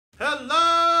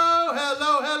Hello,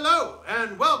 hello, hello,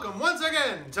 and welcome once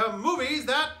again to Movies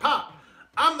That Pop.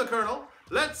 I'm the Colonel.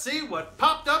 Let's see what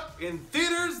popped up in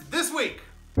theaters this week.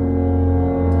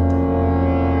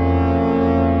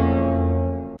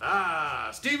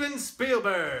 Steven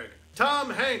Spielberg, Tom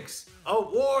Hanks, a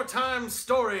wartime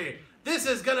story. This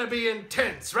is gonna be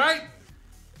intense, right?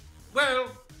 Well,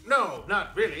 no,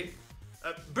 not really.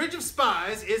 Bridge of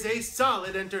Spies is a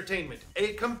solid entertainment,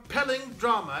 a compelling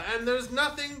drama, and there's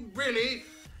nothing really,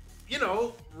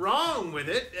 wrong with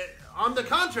it. On the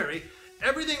contrary,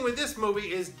 everything with this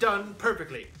movie is done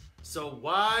perfectly. So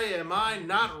why am I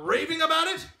not raving about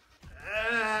it?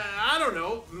 I don't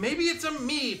know. Maybe it's a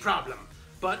me problem.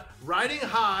 But riding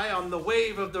high on the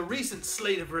wave of the recent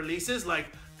slate of releases like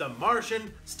The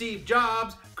Martian, Steve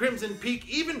Jobs, Crimson Peak,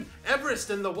 even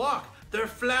Everest and The Walk, they're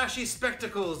flashy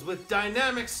spectacles with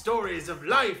dynamic stories of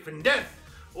life and death,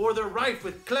 or they're rife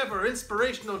with clever,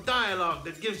 inspirational dialogue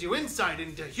that gives you insight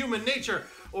into human nature,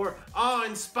 or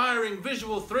awe-inspiring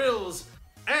visual thrills.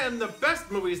 And the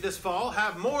best movies this fall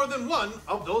have more than one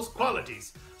of those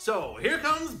qualities. So here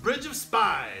comes Bridge of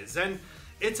Spies, and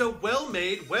it's a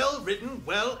well-made, well-written,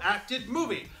 well-acted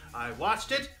movie. I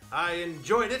watched it, I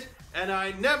enjoyed it, and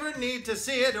I never need to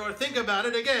see it or think about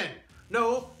it again.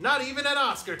 No, not even at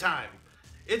Oscar time.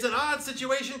 It's an odd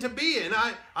situation to be in.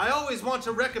 I always want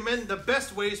to recommend the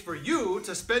best ways for you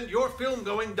to spend your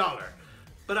film-going dollar.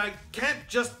 But I can't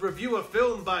just review a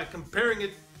film by comparing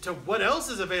it to what else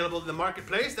is available in the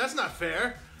marketplace. That's not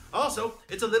fair. Also,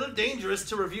 it's a little dangerous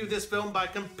to review this film by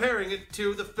comparing it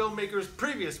to the filmmaker's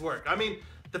previous work. I mean,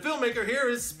 the filmmaker here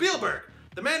is Spielberg.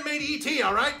 The man made E.T.,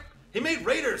 all right? He made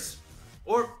Raiders.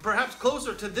 Or perhaps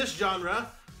closer to this genre,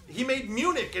 he made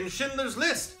Munich and Schindler's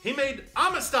List. He made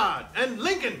Amistad and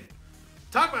Lincoln.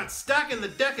 Talk about stacking the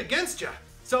deck against you.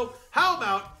 So how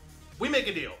about we make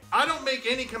a deal? I don't make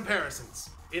any comparisons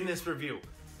in this review.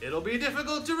 It'll be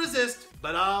difficult to resist,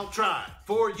 but I'll try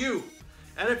for you.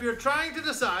 And if you're trying to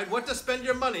decide what to spend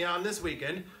your money on this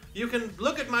weekend, you can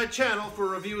look at my channel for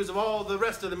reviews of all the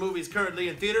rest of the movies currently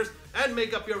in theaters and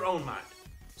make up your own mind.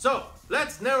 So,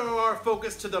 let's narrow our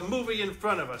focus to the movie in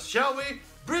front of us, shall we?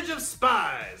 Bridge of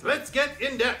Spies. Let's get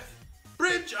in depth.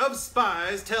 Bridge of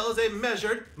Spies tells a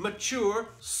measured, mature,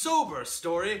 sober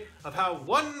story of how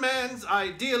one man's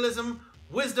idealism,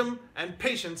 wisdom, and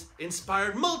patience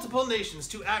inspired multiple nations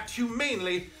to act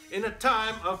humanely in a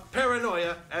time of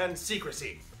paranoia and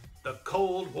secrecy. The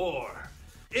Cold War.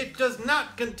 It does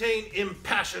not contain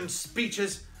impassioned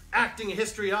speeches, acting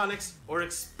histrionics, or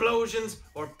explosions,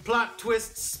 or plot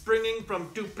twists springing from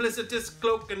duplicitous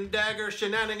cloak and dagger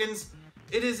shenanigans.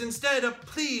 It is instead a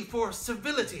plea for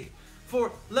civility,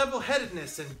 for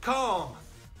level-headedness and calm.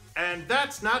 And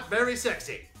that's not very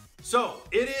sexy. So,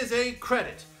 it is a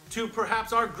credit to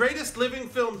perhaps our greatest living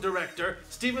film director,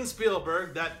 Steven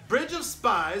Spielberg, that Bridge of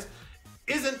Spies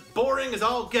isn't boring as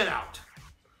all get out.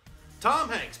 Tom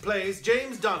Hanks plays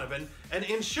James Donovan, an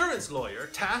insurance lawyer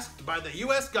tasked by the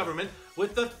US government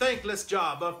with the thankless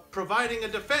job of providing a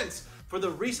defense for the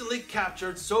recently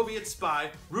captured Soviet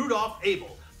spy Rudolph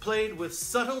Abel, played with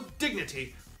subtle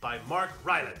dignity by Mark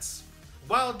Rylance.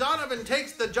 While Donovan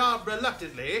takes the job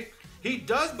reluctantly, he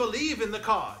does believe in the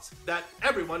cause, that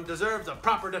everyone deserves a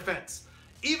proper defense,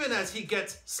 even as he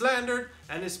gets slandered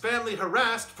and his family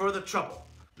harassed for the trouble.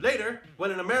 Later, when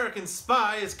an American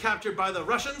spy is captured by the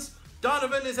Russians,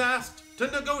 Donovan is asked to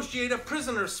negotiate a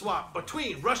prisoner swap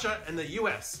between Russia and the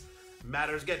US.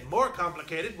 Matters get more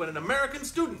complicated when an American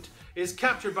student is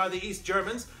captured by the East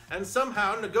Germans, and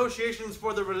somehow negotiations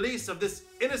for the release of this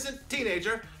innocent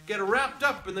teenager get wrapped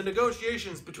up in the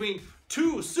negotiations between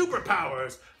two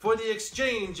superpowers for the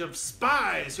exchange of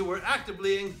spies who were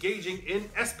actively engaging in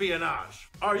espionage.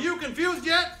 Are you confused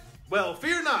yet? Well,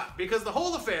 fear not, because the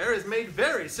whole affair is made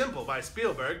very simple by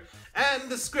Spielberg, and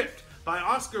the script by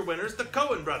Oscar winners the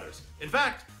Coen brothers. In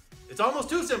fact, it's almost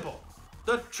too simple.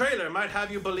 The trailer might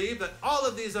have you believe that all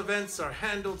of these events are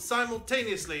handled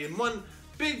simultaneously in one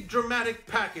big dramatic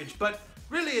package, but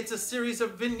really it's a series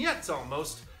of vignettes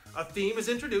almost. A theme is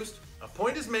introduced, a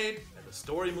point is made, and the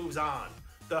story moves on.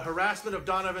 The harassment of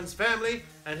Donovan's family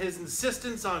and his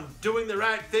insistence on doing the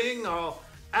right thing, all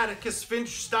Atticus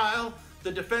Finch style,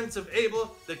 the defense of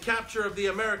Abel, the capture of the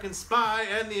American spy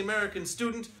and the American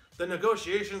student, the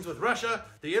negotiations with Russia,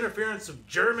 the interference of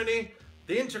Germany,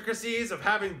 the intricacies of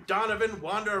having Donovan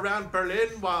wander around Berlin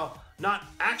while not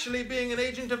actually being an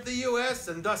agent of the US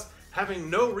and thus having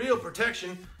no real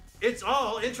protection. It's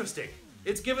all interesting.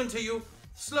 It's given to you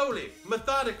slowly,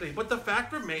 methodically, but the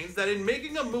fact remains that in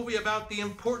making a movie about the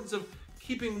importance of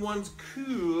keeping one's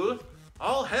cool,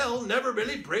 all hell never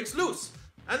really breaks loose.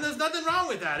 And there's nothing wrong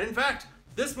with that. In fact,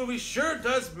 This movie sure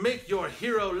does make your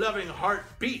hero-loving heart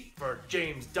beat for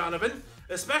James Donovan,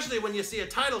 especially when you see a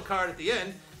title card at the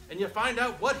end and you find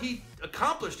out what he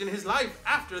accomplished in his life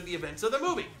after the events of the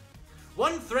movie.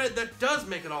 One thread that does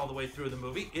make it all the way through the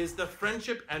movie is the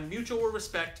friendship and mutual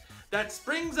respect that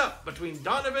springs up between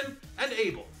Donovan and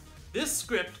Abel. This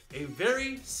script, a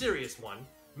very serious one,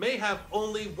 may have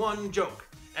only one joke,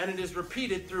 and it is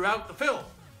repeated throughout the film.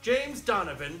 James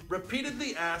Donovan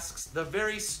repeatedly asks the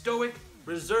very stoic,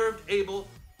 reserved Abel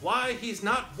why he's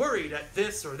not worried at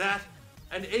this or that,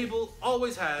 and Abel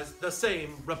always has the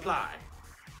same reply.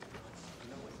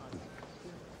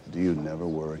 Do you never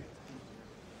worry?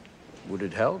 Would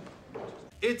it help?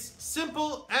 It's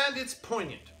simple and it's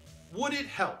poignant. Would it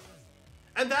help?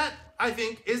 And that, I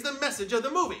think, is the message of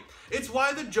the movie. It's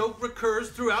why the joke recurs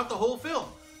throughout the whole film.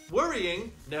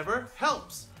 Worrying never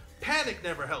helps. Panic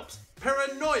never helps.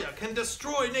 Paranoia can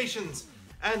destroy nations.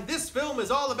 And this film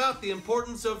is all about the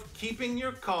importance of keeping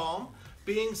your calm,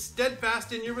 being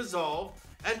steadfast in your resolve,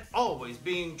 and always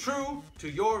being true to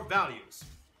your values.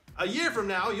 A year from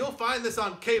now, you'll find this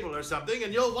on cable or something,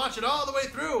 and you'll watch it all the way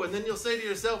through, and then you'll say to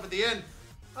yourself at the end,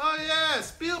 "Oh yeah,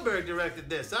 Spielberg directed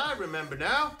this, I remember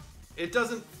now." It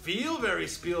doesn't feel very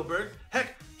Spielberg.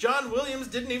 Heck, John Williams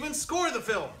didn't even score the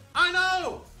film. I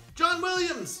know! John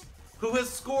Williams, who has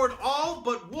scored all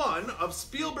but one of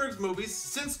Spielberg's movies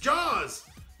since Jaws.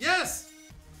 Yes,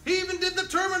 he even did The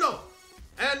Terminal.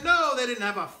 And no, they didn't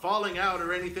have a falling out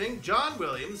or anything. John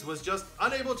Williams was just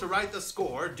unable to write the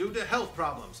score due to health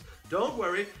problems. Don't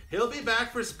worry, he'll be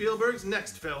back for Spielberg's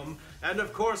next film. And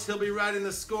of course, he'll be writing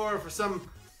the score for some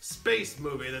space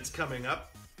movie that's coming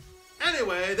up.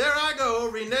 Anyway, there I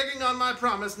go, reneging on my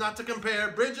promise not to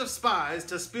compare Bridge of Spies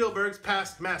to Spielberg's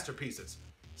past masterpieces.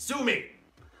 Sue me.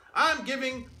 I'm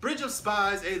giving Bridge of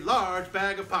Spies a large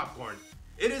bag of popcorn.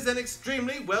 It is an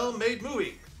extremely well-made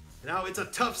movie. Now, it's a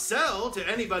tough sell to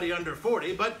anybody under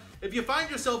 40, but if you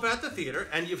find yourself at the theater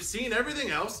and you've seen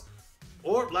everything else,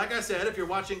 or like I said, if you're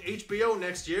watching HBO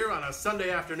next year on a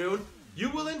Sunday afternoon, you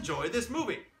will enjoy this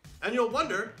movie. And you'll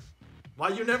wonder why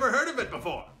you never heard of it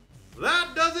before. That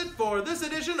does it for this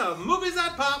edition of Movies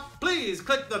That Pop. Please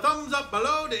click the thumbs up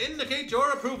below to indicate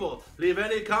your approval. Leave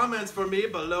any comments for me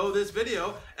below this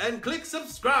video and click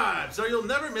subscribe so you'll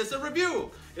never miss a review.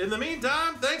 In the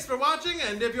meantime, thanks for watching,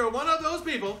 and if you're one of those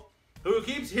people who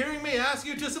keeps hearing me ask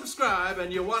you to subscribe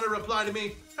and you want to reply to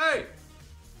me, "Hey,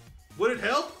 would it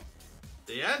help?"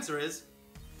 The answer is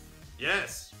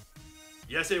yes.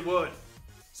 Yes, it would.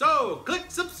 So, click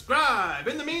subscribe.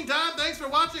 In the meantime, thanks for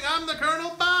watching. I'm the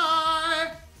Colonel. Bye!